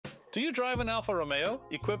Do you drive an Alfa Romeo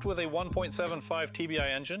equipped with a 1.75 TBI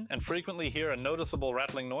engine and frequently hear a noticeable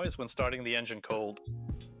rattling noise when starting the engine cold?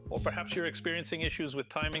 Or perhaps you're experiencing issues with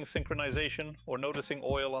timing synchronization or noticing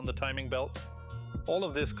oil on the timing belt? All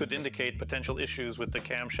of this could indicate potential issues with the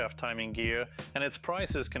camshaft timing gear, and its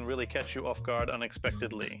prices can really catch you off guard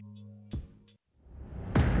unexpectedly.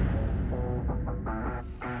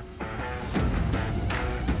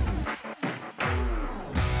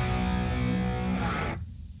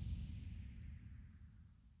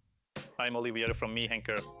 I'm Olivier from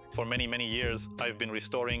Mehenker. For many years, I've been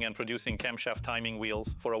restoring and producing camshaft timing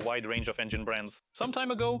wheels for a wide range of engine brands. Some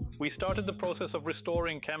time ago, we started the process of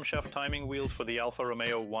restoring camshaft timing wheels for the Alfa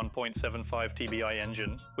Romeo 1.75 TBI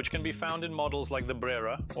engine, which can be found in models like the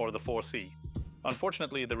Brera or the 4C.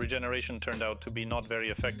 Unfortunately, the regeneration turned out to be not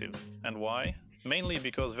very effective. And why? Mainly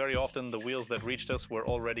because very often the wheels that reached us were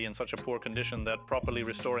already in such a poor condition that properly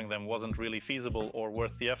restoring them wasn't really feasible or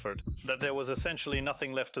worth the effort, that there was essentially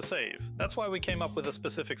nothing left to save. That's why we came up with a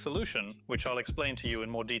specific solution, which I'll explain to you in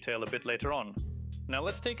more detail a bit later on. Now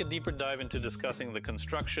let's take a deeper dive into discussing the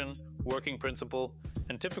construction, working principle,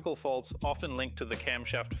 and typical faults often linked to the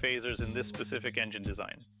camshaft phasers in this specific engine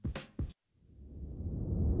design.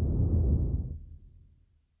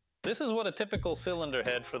 This is what a typical cylinder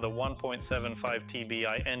head for the 1.75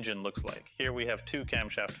 TBI engine looks like. Here we have two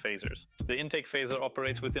camshaft phasers. The intake phaser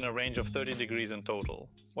operates within a range of 30 degrees in total,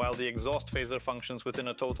 while the exhaust phaser functions within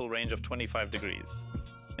a total range of 25 degrees.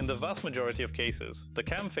 In the vast majority of cases, the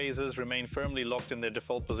cam phasers remain firmly locked in their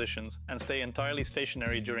default positions and stay entirely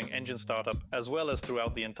stationary during engine startup as well as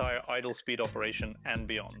throughout the entire idle speed operation and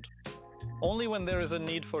beyond. Only when there is a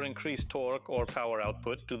need for increased torque or power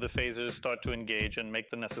output do the phasers start to engage and make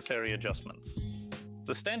the necessary adjustments.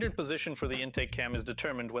 The standard position for the intake cam is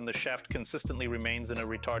determined when the shaft consistently remains in a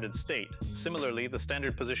retarded state. Similarly, the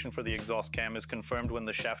standard position for the exhaust cam is confirmed when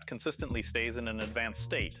the shaft consistently stays in an advanced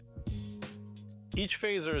state. Each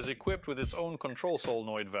phaser is equipped with its own control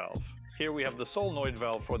solenoid valve. Here we have the solenoid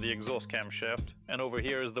valve for the exhaust camshaft, and over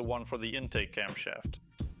here is the one for the intake camshaft.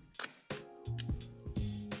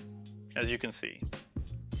 As you can see.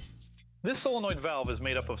 This solenoid valve is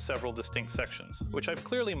made up of several distinct sections, which I've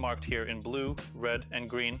clearly marked here in blue, red, and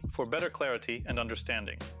green for better clarity and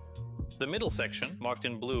understanding. The middle section, marked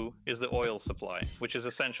in blue, is the oil supply, which is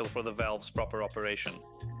essential for the valve's proper operation.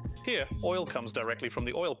 Here, oil comes directly from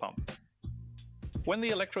the oil pump. When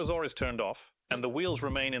the electrosor is turned off, and the wheels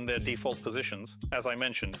remain in their default positions, as I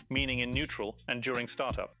mentioned, meaning in neutral and during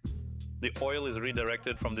startup, the oil is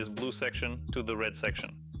redirected from this blue section to the red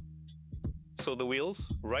section. So the wheels,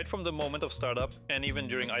 right from the moment of startup and even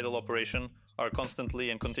during idle operation, are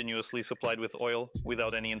constantly and continuously supplied with oil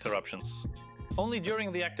without any interruptions. Only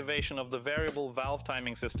during the activation of the variable valve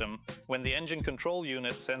timing system, when the engine control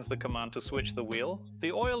unit sends the command to switch the wheel,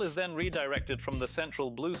 the oil is then redirected from the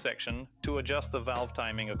central blue section to adjust the valve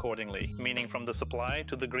timing accordingly, meaning from the supply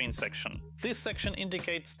to the green section. This section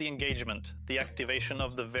indicates the engagement, the activation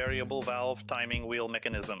of the variable valve timing wheel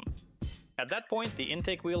mechanism. At that point, the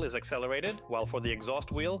intake wheel is accelerated, while for the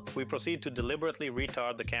exhaust wheel, we proceed to deliberately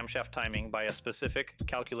retard the camshaft timing by a specific,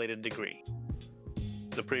 calculated degree.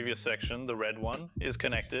 The previous section, the red one, is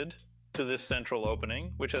connected to this central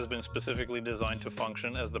opening, which has been specifically designed to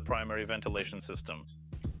function as the primary ventilation system.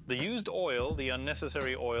 The used oil, the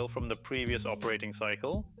unnecessary oil from the previous operating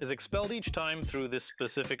cycle, is expelled each time through this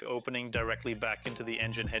specific opening directly back into the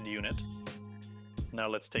engine head unit. Now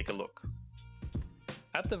let's take a look.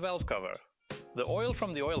 At the valve cover, the oil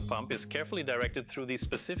from the oil pump is carefully directed through these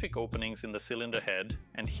specific openings in the cylinder head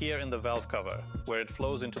and here in the valve cover, where it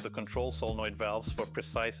flows into the control solenoid valves for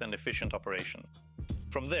precise and efficient operation.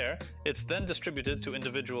 From there, it's then distributed to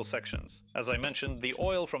individual sections. As I mentioned, the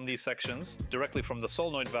oil from these sections, directly from the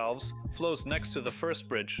solenoid valves, flows next to the first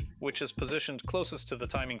bridge, which is positioned closest to the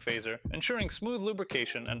timing phaser, ensuring smooth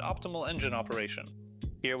lubrication and optimal engine operation.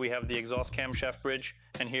 Here we have the exhaust camshaft bridge,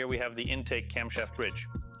 and here we have the intake camshaft bridge.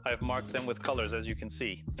 I've marked them with colors, as you can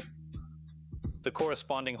see. The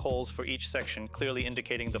corresponding holes for each section clearly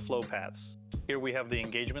indicating the flow paths. Here we have the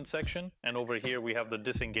engagement section, and over here we have the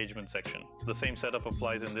disengagement section. The same setup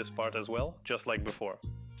applies in this part as well, just like before.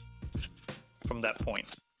 From that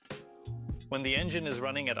point. When the engine is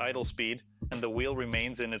running at idle speed, and the wheel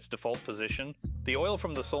remains in its default position, the oil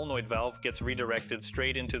from the solenoid valve gets redirected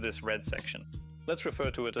straight into this red section. Let's refer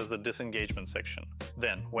to it as the disengagement section.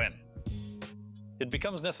 Then, when it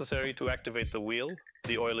becomes necessary to activate the wheel,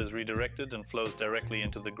 the oil is redirected and flows directly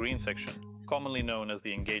into the green section, commonly known as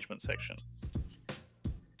the engagement section.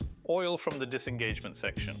 Oil from the disengagement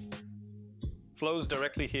section flows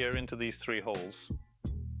directly here into these three holes,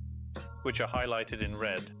 which are highlighted in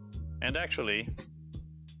red. And actually,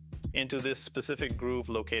 into this specific groove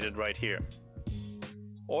located right here.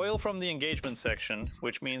 Oil from the engagement section,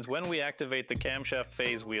 which means when we activate the camshaft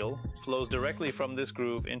phase wheel, flows directly from this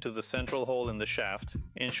groove into the central hole in the shaft,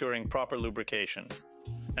 ensuring proper lubrication.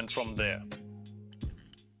 And from there,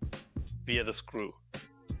 via the screw.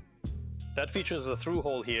 That features a through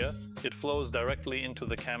hole here. It flows directly into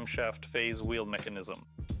the camshaft phase wheel mechanism.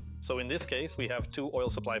 So in this case, we have two oil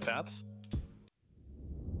supply paths.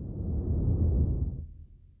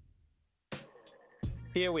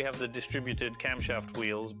 Here we have the distributed camshaft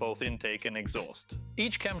wheels, both intake and exhaust.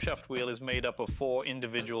 Each camshaft wheel is made up of 4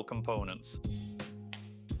 individual components.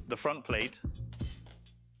 The front plate,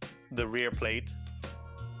 the rear plate,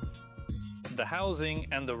 the housing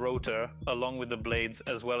and the rotor, along with the blades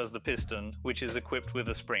as well as the piston, which is equipped with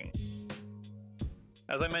a spring.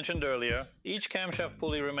 As I mentioned earlier, each camshaft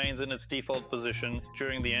pulley remains in its default position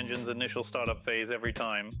during the engine's initial startup phase every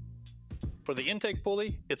time. For the intake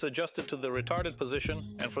pulley, it's adjusted to the retarded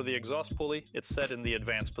position, and for the exhaust pulley, it's set in the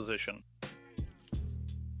advanced position.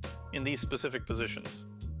 In these specific positions.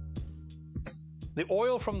 The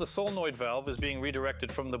oil from the solenoid valve is being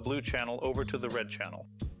redirected from the blue channel over to the red channel.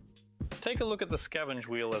 Take a look at the scavenge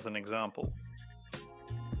wheel as an example.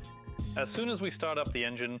 As soon as we start up the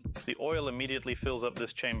engine, the oil immediately fills up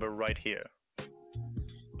this chamber right here,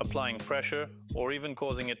 applying pressure or even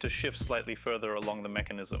causing it to shift slightly further along the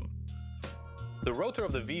mechanism. The rotor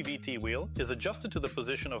of the VVT wheel is adjusted to the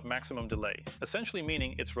position of maximum delay, essentially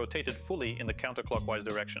meaning it's rotated fully in the counterclockwise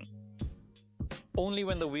direction. Only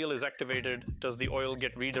when the wheel is activated does the oil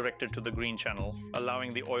get redirected to the green channel,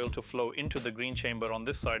 allowing the oil to flow into the green chamber on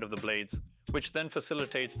this side of the blades, which then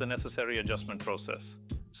facilitates the necessary adjustment process.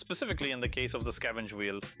 Specifically in the case of the scavenge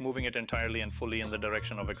wheel, moving it entirely and fully in the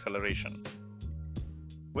direction of acceleration.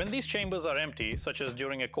 When these chambers are empty, such as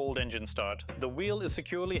during a cold engine start, the wheel is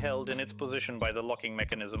securely held in its position by the locking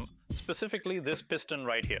mechanism, specifically this piston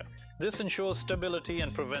right here. This ensures stability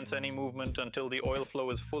and prevents any movement until the oil flow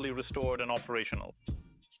is fully restored and operational.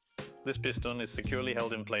 This piston is securely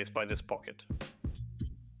held in place by this pocket.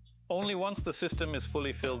 Only once the system is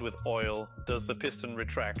fully filled with oil does the piston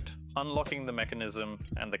retract, unlocking the mechanism,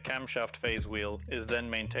 and the camshaft phase wheel is then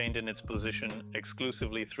maintained in its position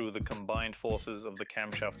exclusively through the combined forces of the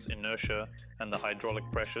camshaft's inertia and the hydraulic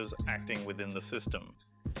pressures acting within the system.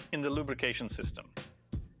 In the lubrication system,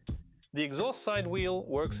 the exhaust side wheel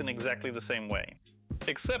works in exactly the same way,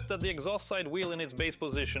 except that the exhaust side wheel in its base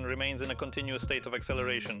position remains in a continuous state of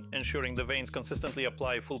acceleration, ensuring the vanes consistently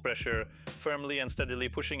apply full pressure, firmly and steadily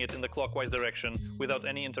pushing it in the clockwise direction without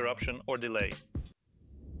any interruption or delay.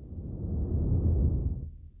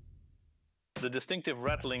 The distinctive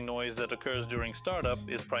rattling noise that occurs during startup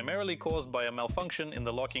is primarily caused by a malfunction in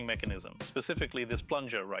the locking mechanism, specifically this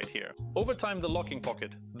plunger right here. Over time, the locking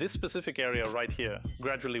pocket, this specific area right here,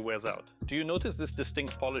 gradually wears out. Do you notice this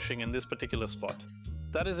distinct polishing in this particular spot?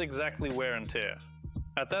 That is exactly wear and tear.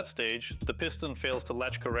 At that stage, the piston fails to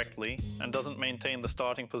latch correctly and doesn't maintain the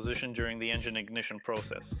starting position during the engine ignition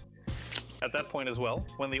process. At that point as well,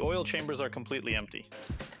 when the oil chambers are completely empty,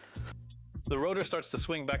 the rotor starts to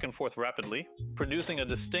swing back and forth rapidly, producing a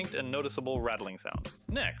distinct and noticeable rattling sound.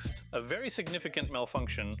 Next, a very significant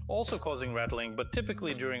malfunction, also causing rattling but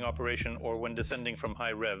typically during operation or when descending from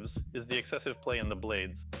high revs, is the excessive play in the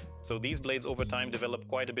blades. So these blades over time develop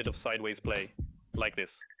quite a bit of sideways play, like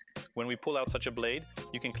this. When we pull out such a blade,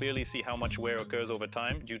 you can clearly see how much wear occurs over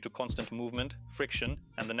time due to constant movement, friction,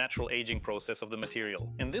 and the natural aging process of the material.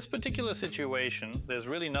 In this particular situation, there's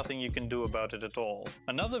really nothing you can do about it at all.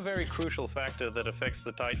 Another very crucial factor that affects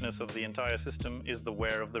the tightness of the entire system is the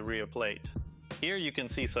wear of the rear plate. Here you can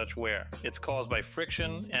see such wear. It's caused by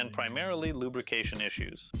friction and primarily lubrication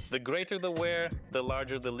issues. The greater the wear, the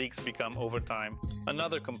larger the leaks become over time.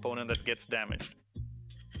 Another component that gets damaged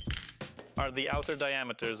are the outer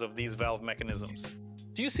diameters of these valve mechanisms.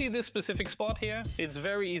 Do you see this specific spot here? It's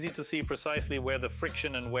very easy to see precisely where the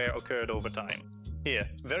friction and wear occurred over time. Here,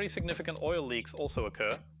 very significant oil leaks also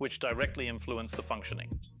occur, which directly influence the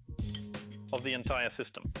functioning of the entire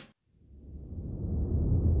system.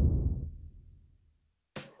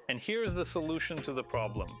 And here is the solution to the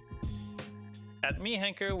problem. At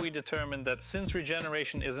Mehenker, we determined that since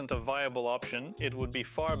regeneration isn't a viable option, it would be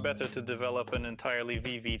far better to develop an entirely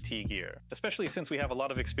VVT gear, especially since we have a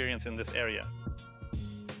lot of experience in this area.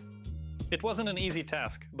 It wasn't an easy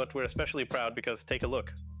task, but we're especially proud because take a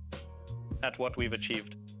look at what we've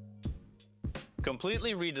achieved.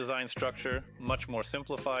 Completely redesigned structure, much more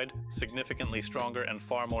simplified, significantly stronger and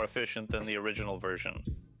far more efficient than the original version.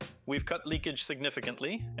 We've cut leakage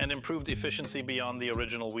significantly and improved efficiency beyond the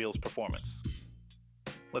original wheel's performance.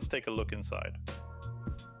 Let's take a look inside.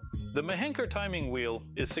 The Mehenker timing wheel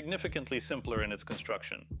is significantly simpler in its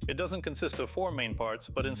construction. It doesn't consist of 4 main parts,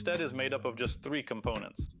 but instead is made up of just 3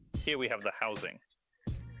 components. Here we have the housing,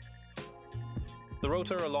 the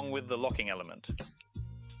rotor along with the locking element,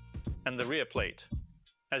 and the rear plate.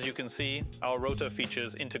 As you can see, our rotor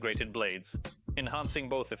features integrated blades, enhancing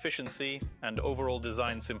both efficiency and overall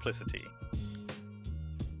design simplicity.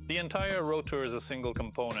 The entire rotor is a single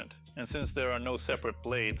component, and since there are no separate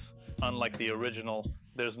blades, unlike the original,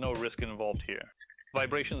 there's no risk involved here.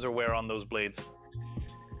 Vibrations or wear on those blades.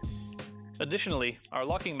 Additionally, our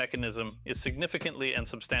locking mechanism is significantly and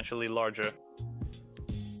substantially larger.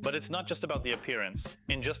 But it's not just about the appearance.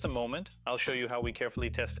 In just a moment, I'll show you how we carefully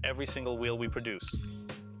test every single wheel we produce.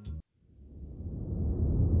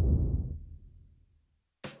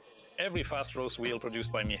 Every fast roast wheel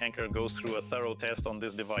produced by Mehenker goes through a thorough test on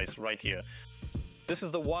this device right here. This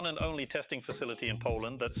is the one and only testing facility in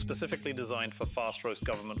Poland that's specifically designed for fast roast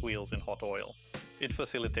government wheels in hot oil. It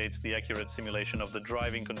facilitates the accurate simulation of the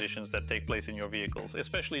driving conditions that take place in your vehicles,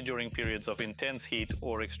 especially during periods of intense heat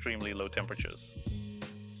or extremely low temperatures.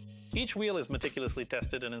 Each wheel is meticulously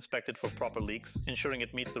tested and inspected for proper leaks, ensuring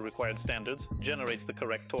it meets the required standards, generates the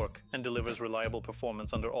correct torque, and delivers reliable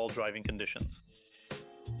performance under all driving conditions.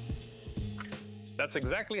 That's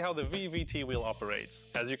exactly how the VVT wheel operates.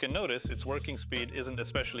 As you can notice, its working speed isn't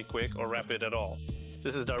especially quick or rapid at all.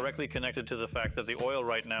 This is directly connected to the fact that the oil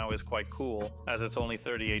right now is quite cool, as it's only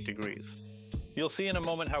 38 degrees. You'll see in a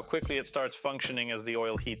moment how quickly it starts functioning as the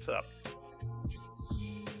oil heats up.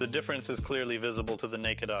 The difference is clearly visible to the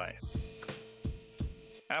naked eye.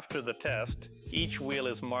 After the test, each wheel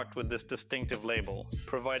is marked with this distinctive label,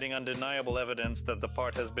 providing undeniable evidence that the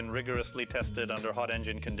part has been rigorously tested under hot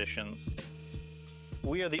engine conditions.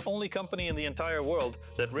 We are the only company in the entire world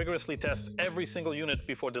that rigorously tests every single unit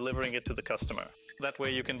before delivering it to the customer. That way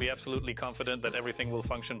you can be absolutely confident that everything will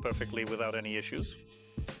function perfectly without any issues.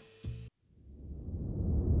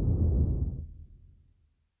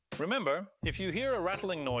 Remember, if you hear a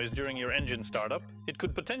rattling noise during your engine startup, it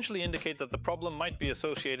could potentially indicate that the problem might be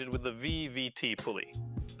associated with the VVT pulley.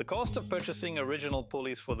 The cost of purchasing original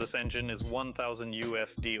pulleys for this engine is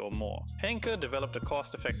 $1,000 or more. Mehenker developed a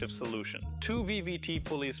cost-effective solution. 2 VVT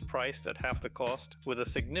pulleys priced at half the cost, with a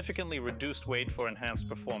significantly reduced weight for enhanced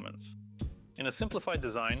performance. In a simplified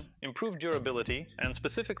design, improved durability, and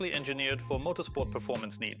specifically engineered for motorsport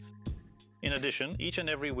performance needs. In addition, each and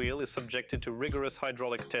every wheel is subjected to rigorous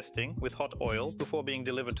hydraulic testing with hot oil before being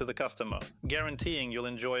delivered to the customer, guaranteeing you'll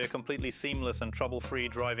enjoy a completely seamless and trouble-free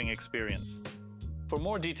driving experience. For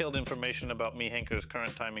more detailed information about Mehenker's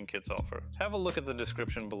current timing kits offer, have a look at the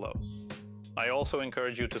description below. I also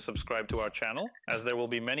encourage you to subscribe to our channel, as there will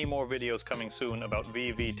be many more videos coming soon about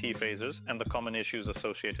VVT phasers and the common issues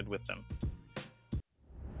associated with them.